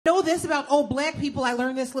Know this about old black people. I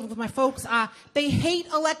learned this living with my folks. They hate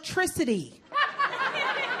electricity.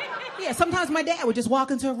 Yeah, sometimes my dad would just walk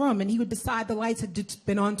into a room and he would decide the lights had just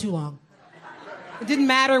been on too long. It didn't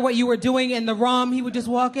matter what you were doing in the room. He would just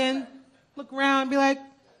walk in, look around, and be like,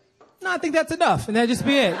 "No, I think that's enough," and that'd just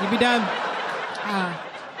be it. You'd be done.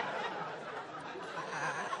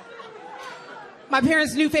 My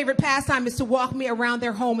parents' new favorite pastime is to walk me around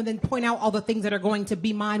their home and then point out all the things that are going to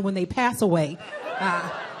be mine when they pass away.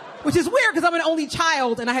 Which is weird because I'm an only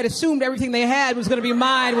child and I had assumed everything they had was going to be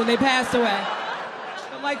mine when they passed away.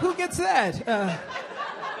 I'm like, who gets that?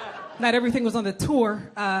 Not everything was on the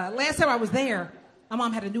tour. Last time I was there, my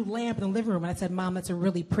mom had a new lamp in the living room and I said, "Mom, that's a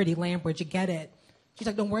really pretty lamp. Where'd you get it?" She's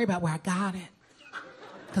like, "Don't worry about where I got it.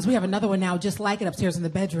 Because we have another one now just like it upstairs in the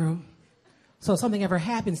bedroom. So if something ever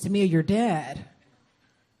happens to me or your dad,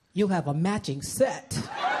 you'll have a matching set."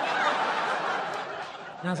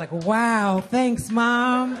 And I was like, "Wow, thanks,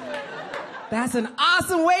 Mom. That's an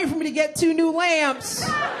awesome way for me to get 2 new lamps.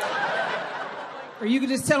 Or you could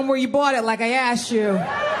just tell them where you bought it like I asked you.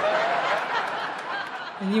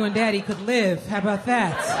 And you and Daddy could live. How about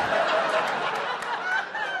that?"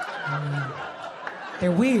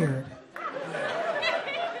 They're weird.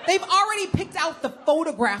 They've already picked out the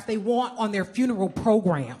photograph they want on their funeral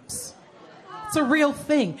programs. It's a real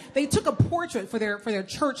thing. They took a portrait for their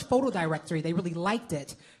church photo directory. They really liked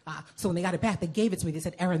it. So when they got it back, they gave it to me. They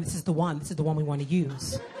said, "Erin, this is the one. This is the one we want to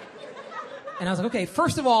use." And I was like, okay,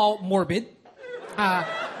 first of all, morbid.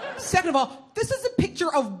 Second of all, this is a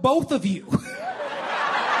picture of both of you.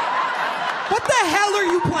 What the hell are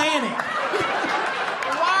you planning?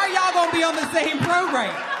 Why are y'all going to be on the same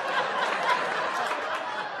program?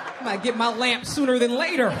 I might get my lamp sooner than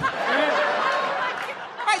later.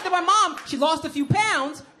 Right, then my mom, she lost a few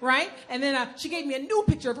pounds, right? And then she gave me a new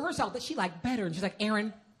picture of herself that she liked better. And she's like,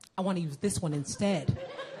 "Erin, I want to use this one instead."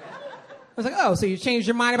 I was like, "Oh, so you changed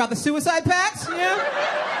your mind about the suicide pacts? Yeah?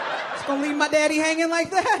 Just gonna leave my daddy hanging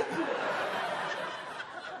like that?"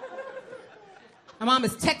 My mom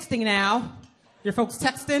is texting now. Your folks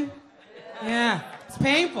texting? Yeah, it's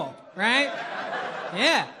painful, right?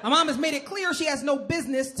 Yeah, my mom has made it clear she has no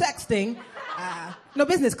business texting. No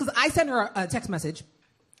business, because I sent her a text message.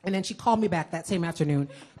 And then she called me back that same afternoon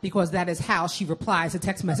because that is how she replies to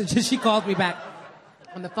text messages. She called me back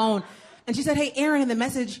on the phone. And she said, "Hey, Erin, in the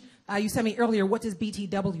message you sent me earlier, what does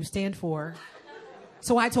BTW stand for?"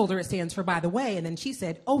 So I told her it stands for by the way. And then she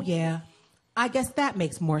said, "Oh, yeah, I guess that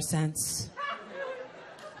makes more sense."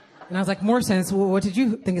 And I was like, "More sense? Well, what did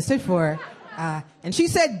you think it stood for?" And she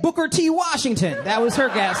said Booker T. Washington. That was her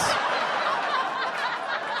guess.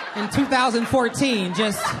 In 2014,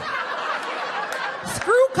 just...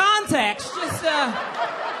 Screw context. Just,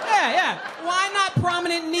 yeah. Why not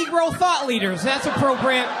prominent Negro thought leaders? That's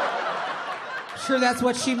appropriate. Sure, that's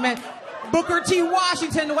what she meant. Booker T.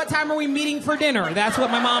 Washington, what time are we meeting for dinner? That's what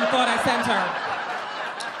my mom thought I sent her.